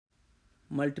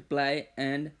multiply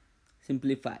and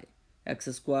simplify. X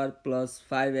square plus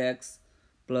 5x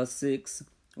plus 6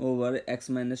 over x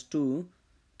minus 2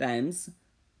 times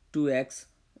 2x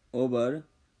over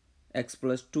x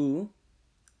plus 2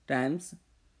 times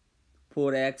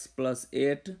 4x plus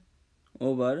 8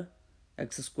 over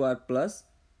x square plus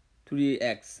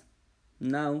 3x.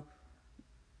 Now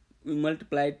we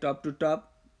multiply top to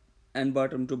top and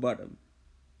bottom to bottom.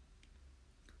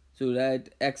 So write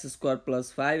x square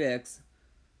plus 5x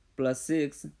plus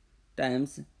 6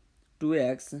 times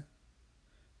 2x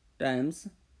times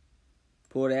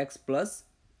 4x plus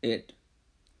 8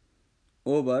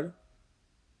 over,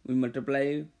 we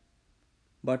multiply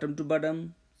bottom to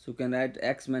bottom, so you can write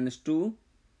x minus 2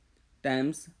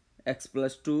 times x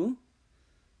plus 2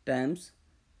 times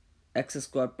x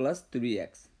square plus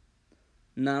 3x.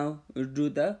 Now we do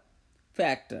the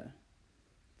factor.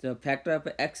 The factor of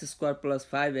x square plus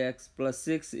 5x plus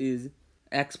 6 is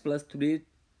x plus 3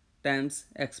 times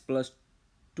x plus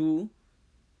 2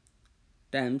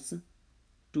 times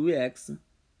 2x.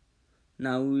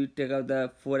 Now we take out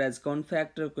the 4 as common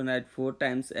factor, we can write 4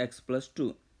 times x plus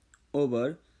 2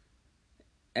 over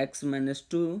x minus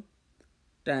 2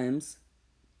 times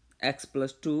x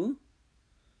plus 2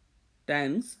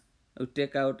 times, we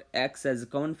take out x as a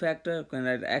common factor, we can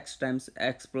write x times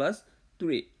x plus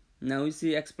 3. Now we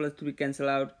see x plus 3 cancel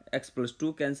out, x plus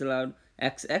 2 cancel out,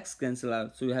 x cancel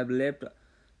out, so we have left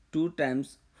 2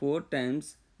 times 4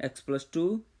 times x plus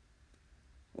 2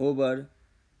 over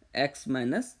x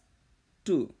minus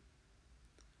 2.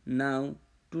 Now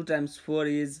 2 times 4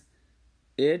 is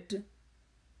 8,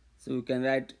 so we can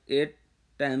write 8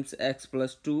 times x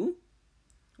plus 2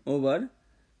 over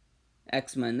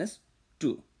x minus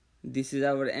 2. This is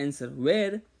our answer,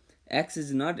 where x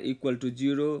is not equal to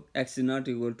 0, x is not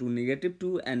equal to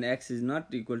 -2, and x is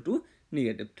not equal to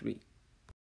 -3.